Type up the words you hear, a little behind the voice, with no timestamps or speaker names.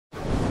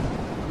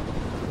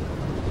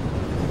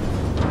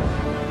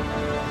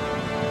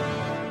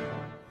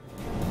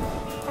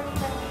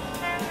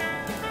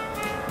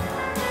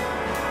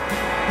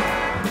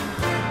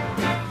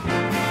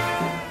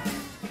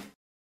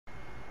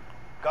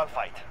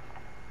gunfight.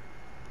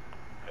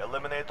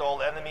 Eliminate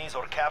all enemies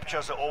or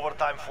capture the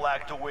overtime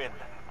flag to win.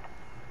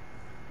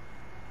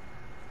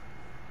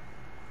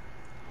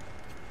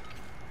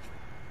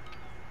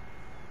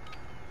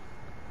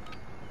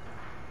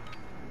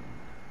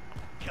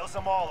 Kill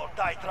them all or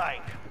die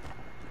trying.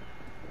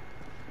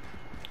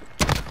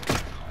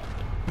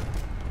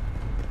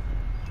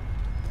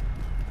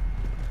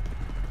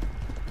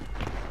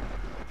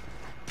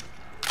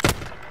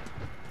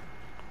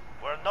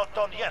 We're not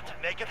done yet.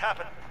 Make it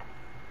happen.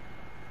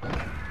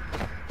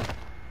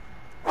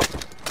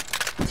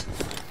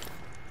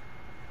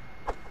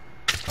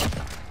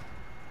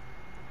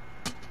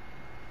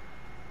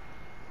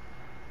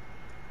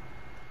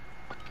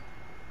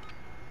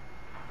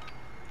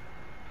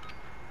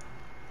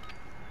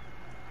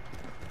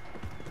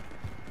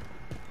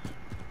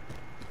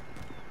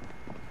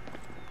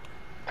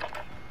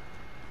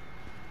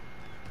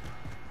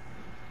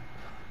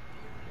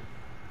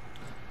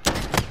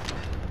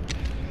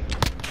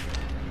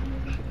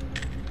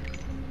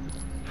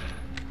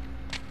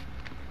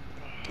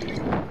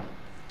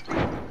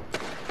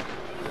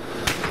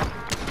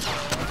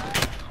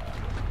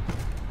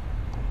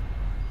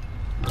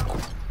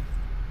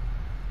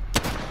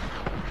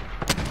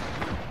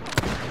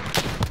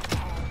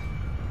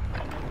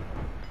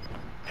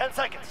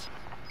 Seconds.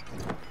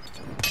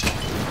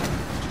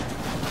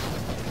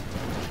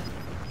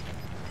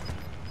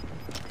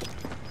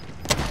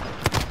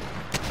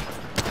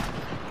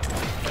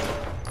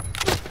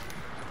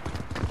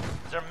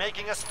 They're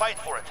making us fight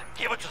for it.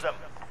 Give it to them.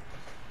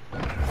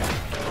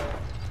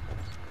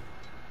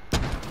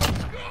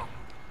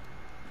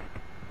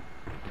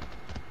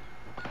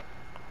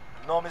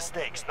 No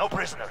mistakes, no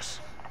prisoners.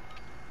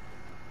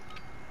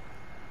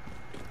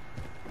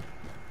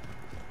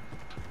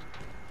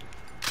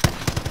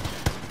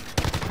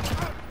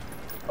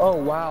 Oh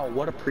wow,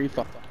 what a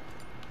pre-fuck.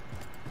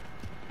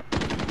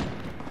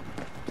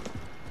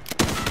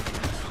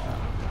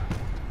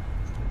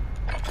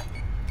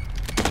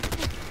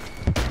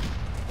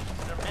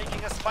 They're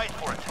making us fight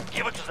for it.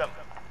 Give it to them.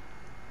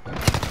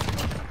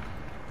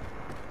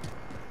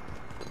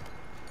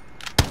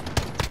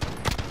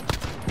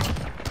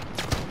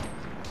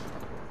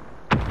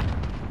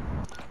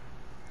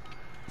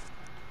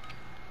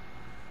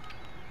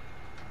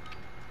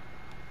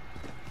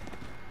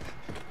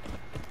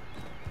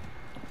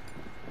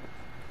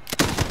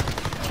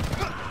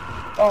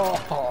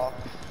 Oh.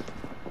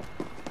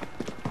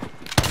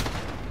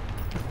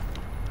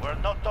 We're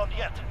not done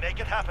yet. Make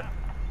it happen.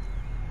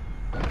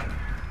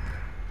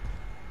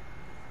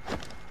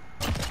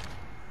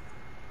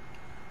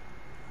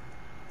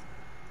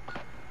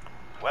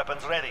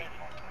 Weapons ready.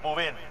 Move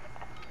in.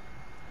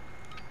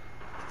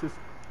 Just...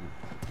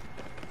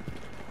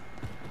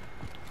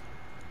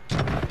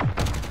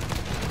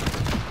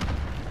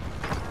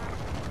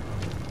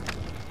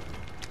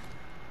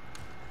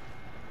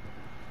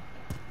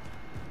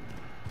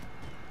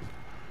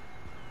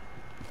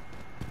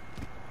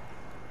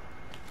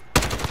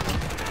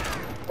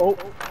 Oh,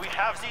 we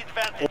have the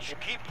advantage.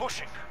 Keep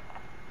pushing.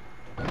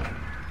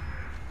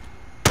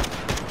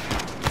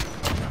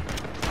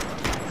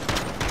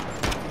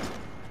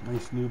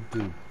 Nice noob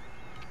tube.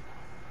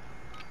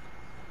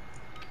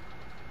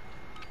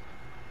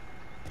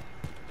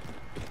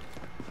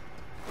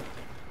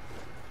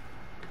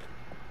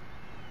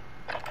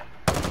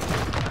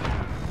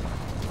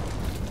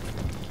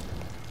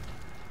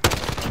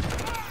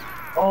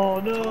 Oh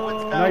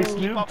no! Nice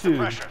Keep noob up the tube.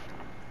 pressure.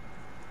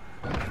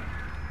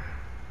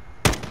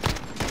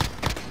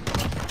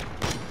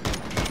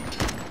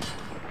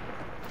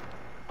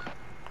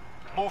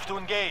 Move to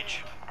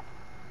engage.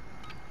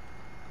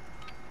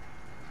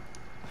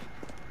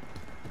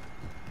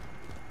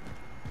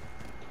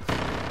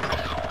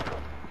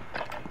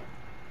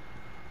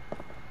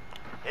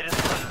 It is up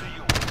to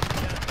you.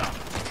 Get it done.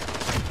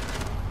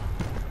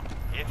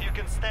 If you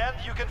can stand,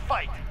 you can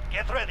fight.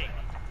 Get ready.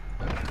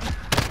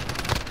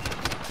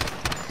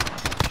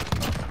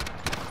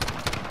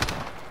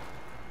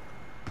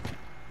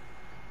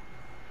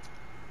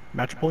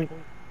 Match point.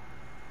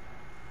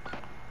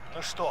 No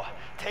что,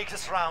 take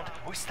this round,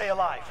 we stay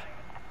alive.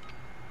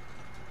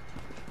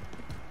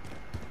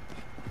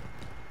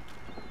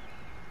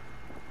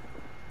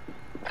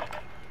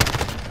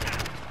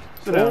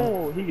 Sit down.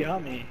 Oh, he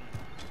got me.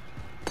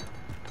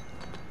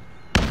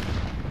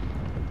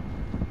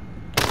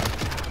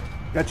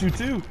 Got you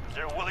too.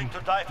 They're willing to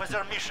die for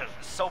their mission,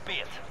 so be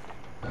it.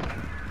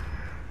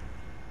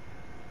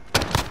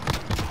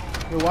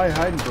 Hey, why you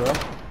hiding, bro?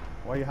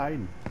 Why you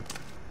hiding?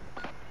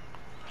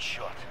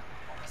 Shit.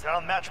 They're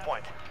on match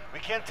point. We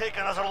can't take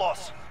another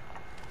loss.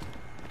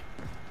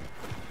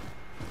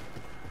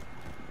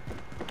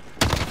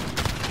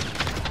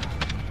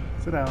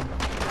 Sit down.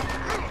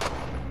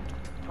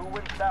 2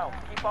 wins down.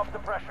 Keep up the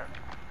pressure.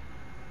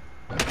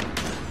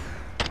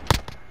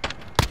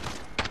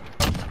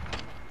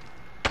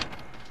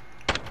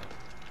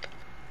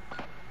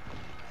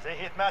 They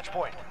hit match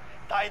point.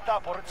 Tie it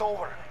up or it's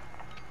over.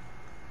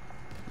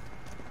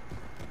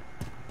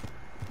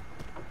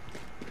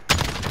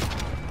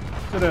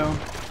 Sit down.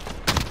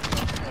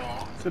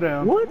 Sit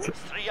down. What?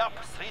 3 up,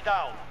 3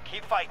 down.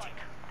 Keep fighting.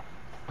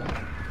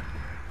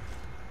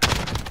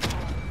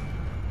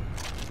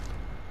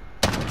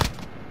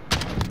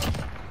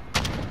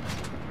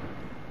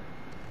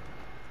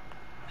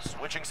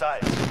 Switching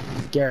sides.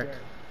 Garrett.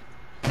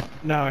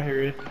 Now I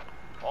hear you.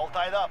 All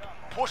tied up.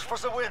 Push for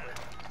the win.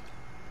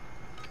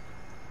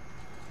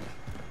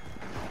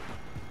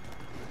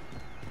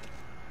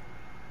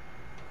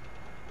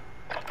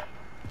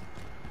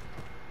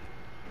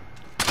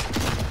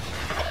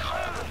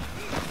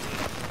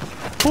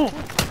 Oh,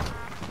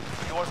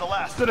 You are the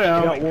last. Sit I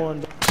down. got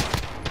one.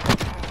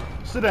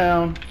 Sit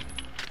down.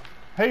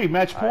 Hey,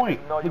 match point.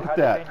 Look at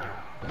that.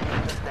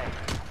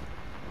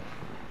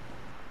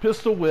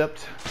 Pistol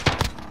whipped.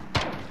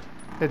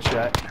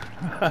 Headshot.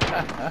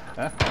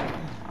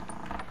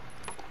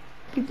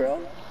 Hey, bro.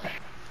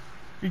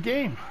 Good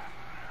game.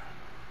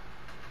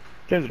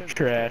 Guys are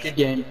trash. Good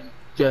game.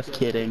 Just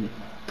kidding,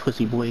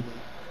 pussy boy.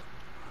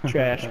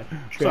 Trash. Sorry,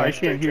 I Trash.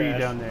 can't hear you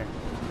Trash. down there.